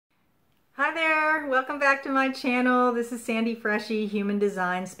Hi there, welcome back to my channel. This is Sandy Freshy, Human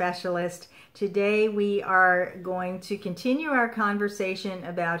Design Specialist. Today we are going to continue our conversation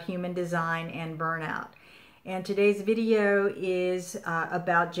about human design and burnout. And today's video is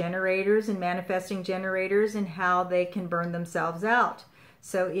about generators and manifesting generators and how they can burn themselves out.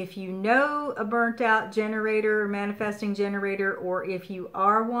 So if you know a burnt out generator or manifesting generator, or if you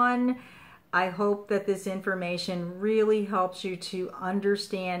are one, I hope that this information really helps you to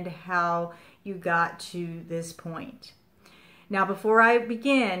understand how you got to this point. Now, before I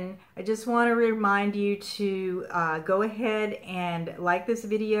begin, I just want to remind you to go ahead and like this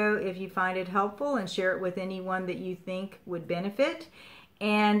video if you find it helpful, and share it with anyone that you think would benefit.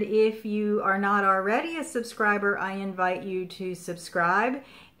 And if you are not already a subscriber, I invite you to subscribe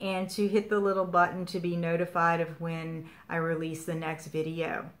and to hit the little button to be notified of when I release the next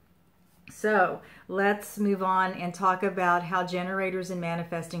video. So let's move on and talk about how generators and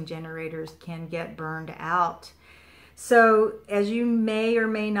manifesting generators can get burned out. So as you may or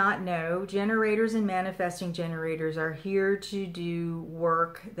may not know, generators and manifesting generators are here to do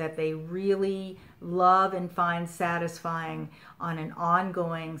work that they really love and find satisfying on an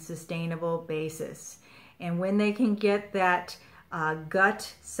ongoing, sustainable basis. And when they can get that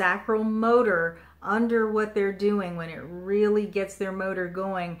gut sacral motor under what they're doing, when it really gets their motor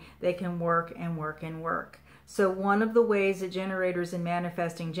going, they can work and work and work. So one of the ways that generators and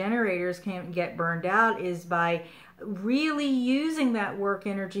manifesting generators can get burned out is by really using that work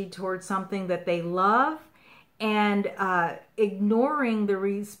energy towards something that they love, and ignoring the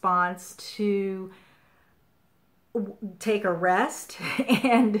response to take a rest,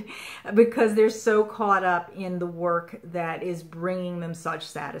 and because they're so caught up in the work that is bringing them such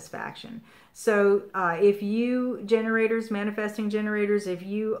satisfaction. So if you generators, manifesting generators, if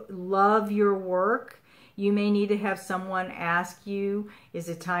you love your work, you may need to have someone ask you, is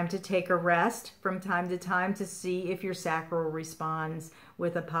it time to take a rest from time to time, to see if your sacral responds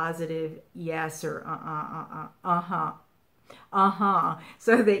with a positive yes or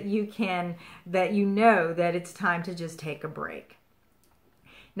so that you know that it's time to just take a break.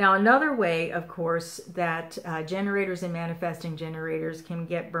 Now, another way, of course, that generators and manifesting generators can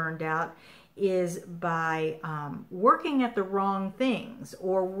get burned out is by working at the wrong things,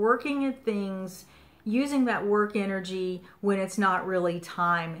 or working at things using that work energy when it's not really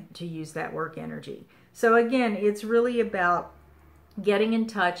time to use that work energy. So again, it's really about getting in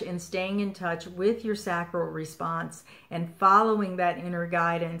touch and staying in touch with your sacral response and following that inner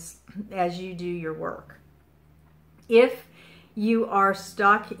guidance as you do your work. If you are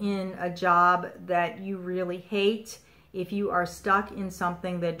stuck in a job that you really hate, if you are stuck in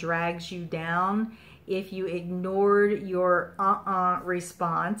something that drags you down, if you ignored your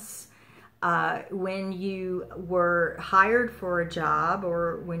response when you were hired for a job,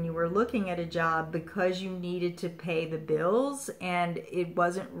 or when you were looking at a job because you needed to pay the bills and it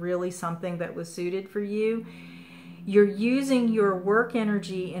wasn't really something that was suited for you, you're using your work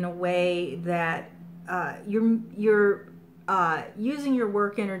energy in a way that you're using your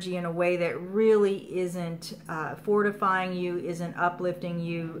work energy in a way that really isn't fortifying you, isn't uplifting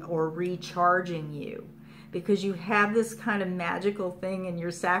you, or recharging you. Because you have this kind of magical thing in your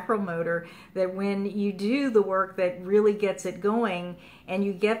sacral motor that when you do the work that really gets it going and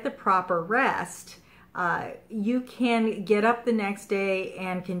you get the proper rest, you can get up the next day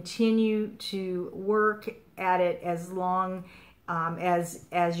and continue to work at it as long as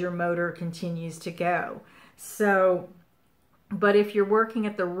your motor continues to go. So, but if you're working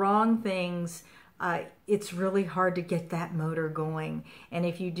at the wrong things, it's really hard to get that motor going. And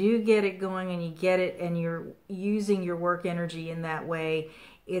if you do get it going and you get it and you're using your work energy in that way,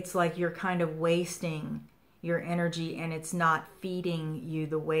 it's like you're kind of wasting your energy, and it's not feeding you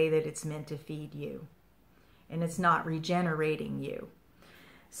the way that it's meant to feed you. And it's not regenerating you.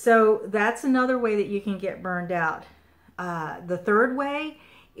 So that's another way that you can get burned out. The third way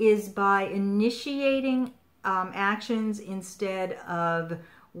is by initiating actions instead of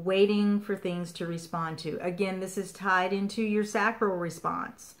waiting for things to respond to. Again, this is tied into your sacral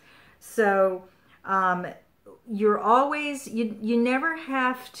response. So you're always, you never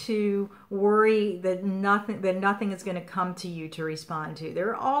have to worry that nothing is going to come to you to respond to. There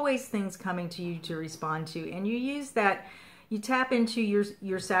are always things coming to you to respond to, and you use that, you tap into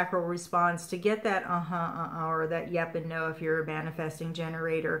your sacral response to get that or that yep and no if you're a manifesting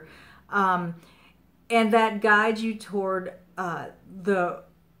generator, and that guides you toward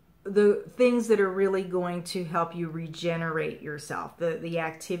the things that are really going to help you regenerate yourself, the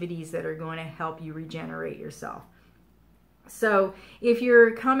activities that are going to help you regenerate yourself. So if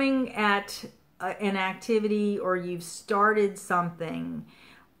you're coming at an activity, or you've started something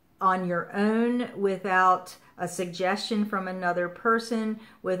on your own without a suggestion from another person,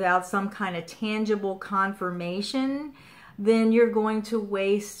 without some kind of tangible confirmation, then you're going to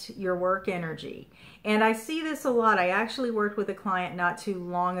waste your work energy. And I see this a lot. I actually worked with a client not too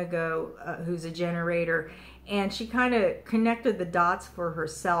long ago who's a generator, and she kind of connected the dots for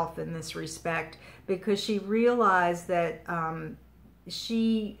herself in this respect, because she realized that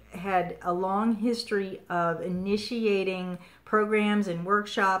she had a long history of initiating programs and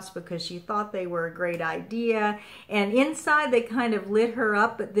workshops because she thought they were a great idea, and inside they kind of lit her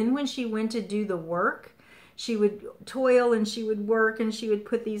up. But then when she went to do the work, she would toil and she would work and she would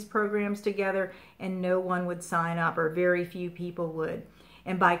put these programs together, and no one would sign up, or very few people would.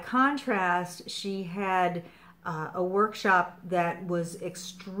 And by contrast, she had a workshop that was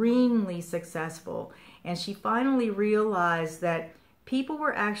extremely successful, and she finally realized that people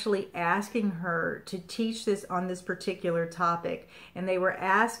were actually asking her to teach this on this particular topic, and they were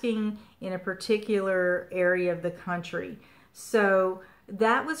asking in a particular area of the country. So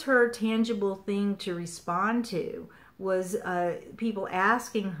that was her tangible thing to respond to, was people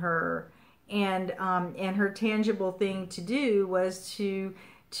asking her, and her tangible thing to do was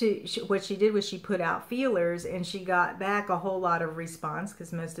what she did was she put out feelers, and she got back a whole lot of response,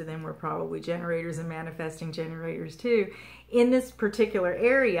 because most of them were probably generators and manifesting generators too, in this particular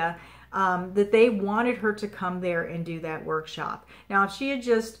area, that they wanted her to come there and do that workshop. Now, if she had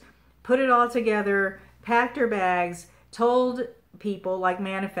just put it all together, packed her bags, told people like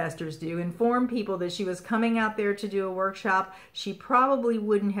manifestors do, inform people that she was coming out there to do a workshop, she probably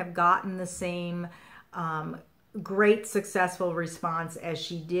wouldn't have gotten the same great successful response as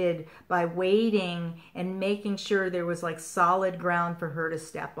she did by waiting and making sure there was like solid ground for her to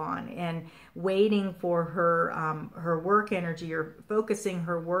step on, and waiting for her her work energy, or focusing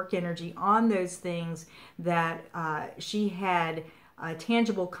her work energy on those things that she had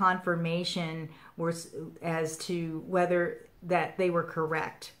tangible confirmation as to whether that they were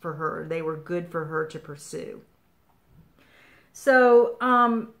correct for her, they were good for her to pursue. So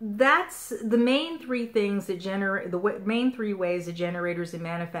that's the main three things that main three ways that generators and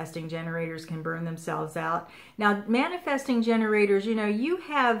manifesting generators can burn themselves out. Now, manifesting generators, you know, you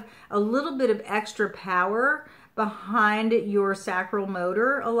have a little bit of extra power behind your sacral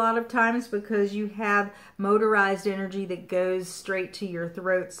motor a lot of times, because you have motorized energy that goes straight to your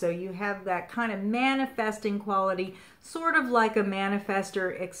throat. So you have that kind of manifesting quality, sort of like a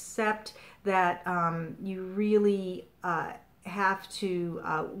manifestor, except that you really have to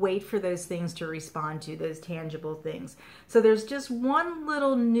wait for those things to respond to, those tangible things. So there's just one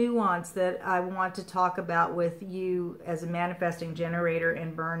little nuance that I want to talk about with you as a manifesting generator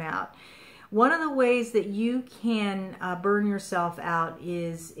and burnout. One of the ways that you can burn yourself out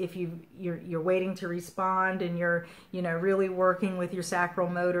is if you're waiting to respond, and you're really working with your sacral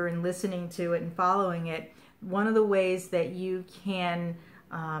motor and listening to it and following it. One of the ways that you can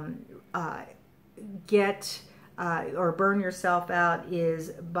get or burn yourself out is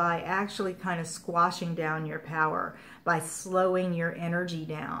by actually kind of squashing down your power, by slowing your energy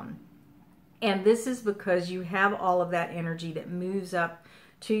down. And this is because you have all of that energy that moves up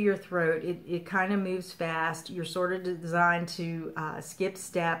to your throat. It kind of moves fast. You're sort of designed to skip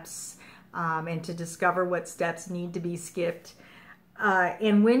steps and to discover what steps need to be skipped.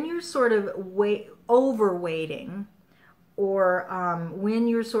 And when you're sort of overweighting, or when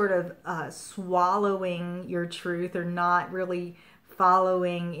you're sort of swallowing your truth, or not really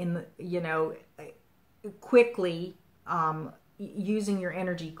following in, quickly, using your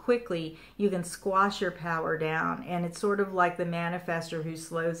energy quickly, you can squash your power down. And it's sort of like the manifestor who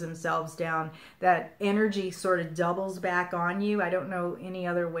slows themselves down. That energy sort of doubles back on you. I don't know any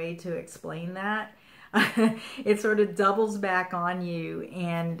other way to explain that. It sort of doubles back on you,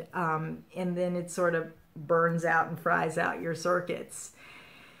 and then it sort of burns out and fries out your circuits.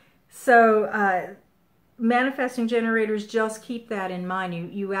 So manifesting generators, just keep that in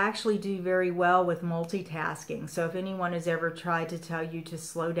mind. You actually do very well with multitasking. So if anyone has ever tried to tell you to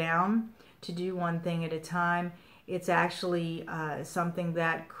slow down, to do one thing at a time, it's actually something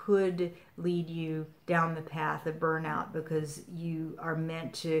that could lead you down the path of burnout, because you are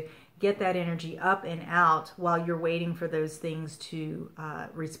meant to get that energy up and out while you're waiting for those things to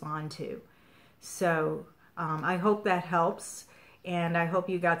respond to. So I hope that helps, and I hope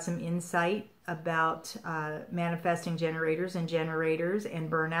you got some insight about manifesting generators and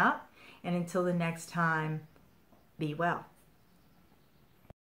burnout. And until the next time, be well.